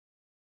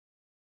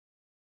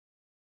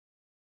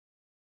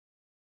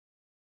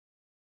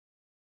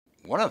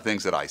One of the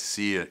things that I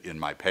see in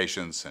my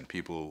patients and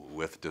people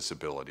with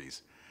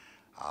disabilities,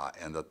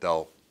 and that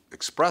they'll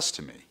express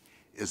to me,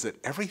 is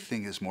that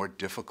everything is more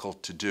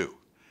difficult to do.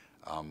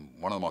 One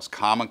of the most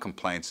common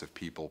complaints of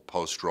people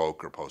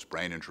post-stroke or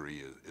post-brain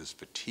injury is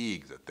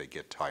fatigue, that they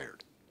get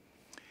tired.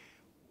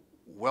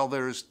 Well,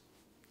 there's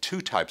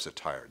two types of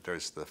tired.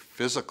 There's the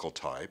physical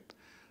type,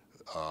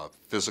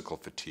 physical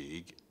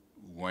fatigue.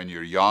 When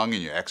you're young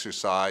and you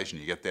exercise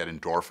and you get that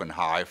endorphin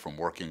high from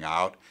working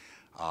out,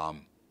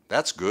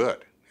 that's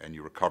good and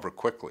you recover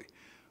quickly.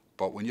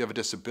 But when you have a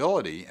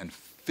disability and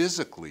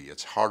physically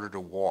it's harder to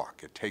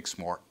walk, it takes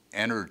more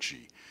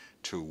energy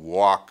to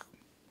walk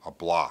a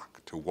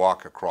block, to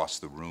walk across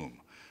the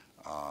room,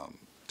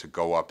 to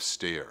go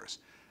upstairs.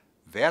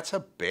 That's a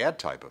bad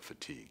type of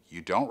fatigue.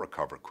 You don't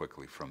recover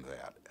quickly from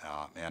that,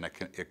 and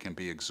it can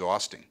be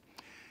exhausting.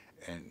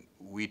 And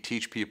we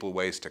teach people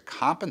ways to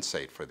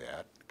compensate for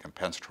that,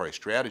 compensatory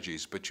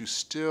strategies, but you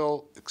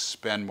still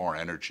expend more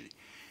energy.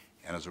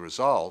 And as a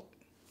result,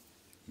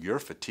 you're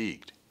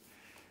fatigued.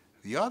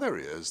 The other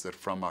is that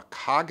from a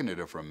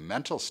cognitive or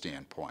mental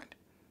standpoint,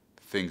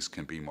 things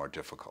can be more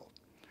difficult.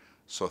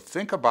 So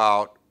think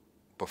about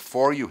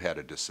before you had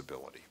a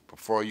disability,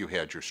 before you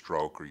had your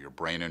stroke or your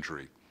brain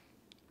injury,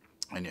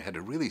 and you had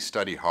to really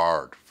study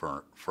hard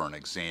for an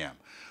exam,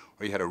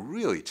 or you had a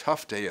really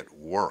tough day at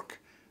work,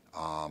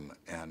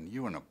 and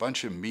you were in a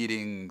bunch of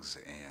meetings,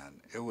 and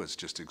it was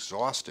just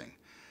exhausting.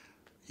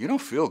 You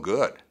don't feel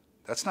good.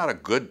 That's not a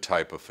good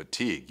type of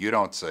fatigue. You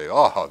don't say,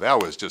 oh, that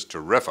was just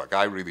terrific.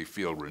 I really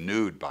feel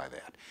renewed by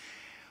that.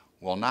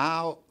 Well,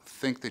 now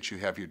think that you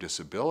have your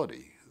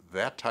disability.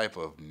 That type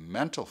of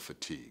mental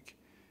fatigue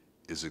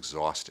is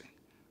exhausting,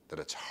 that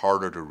it's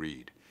harder to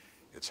read.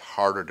 It's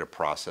harder to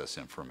process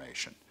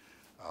information.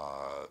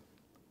 A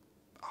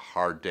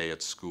hard day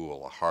at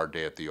school, a hard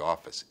day at the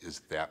office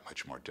is that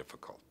much more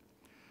difficult.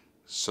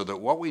 So that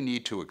what we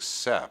need to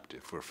accept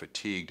if we're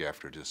fatigued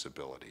after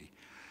disability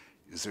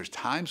is there's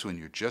times when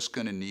you're just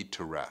going to need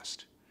to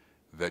rest,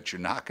 that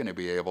you're not going to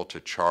be able to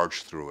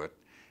charge through it,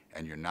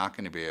 and you're not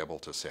going to be able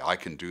to say, I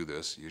can do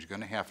this. You're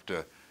going to have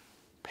to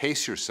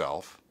pace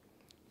yourself,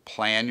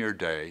 plan your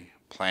day,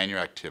 plan your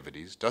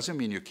activities. Doesn't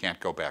mean you can't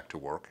go back to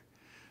work.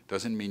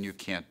 Doesn't mean you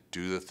can't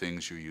do the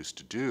things you used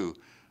to do,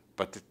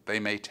 but they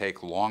may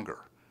take longer.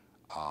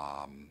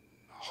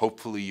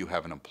 Hopefully you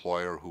have an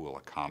employer who will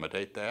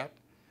accommodate that.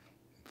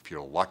 If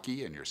you're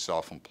lucky and you're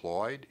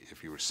self-employed,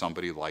 if you were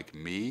somebody like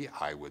me,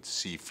 I would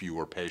see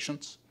fewer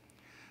patients.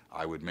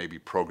 I would maybe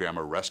program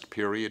a rest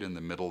period in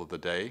the middle of the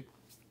day,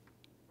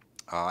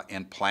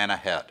 and plan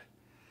ahead.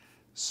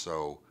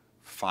 So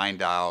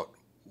find out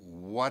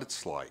what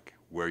it's like,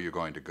 where you're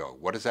going to go.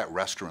 What does that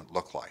restaurant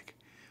look like?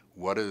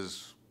 What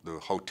is the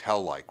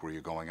hotel like where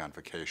you're going on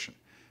vacation?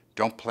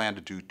 Don't plan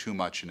to do too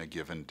much in a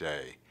given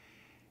day.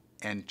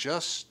 And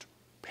just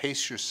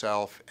pace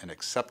yourself and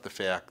accept the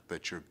fact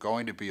that you're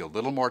going to be a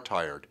little more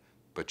tired,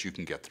 but you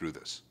can get through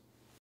this.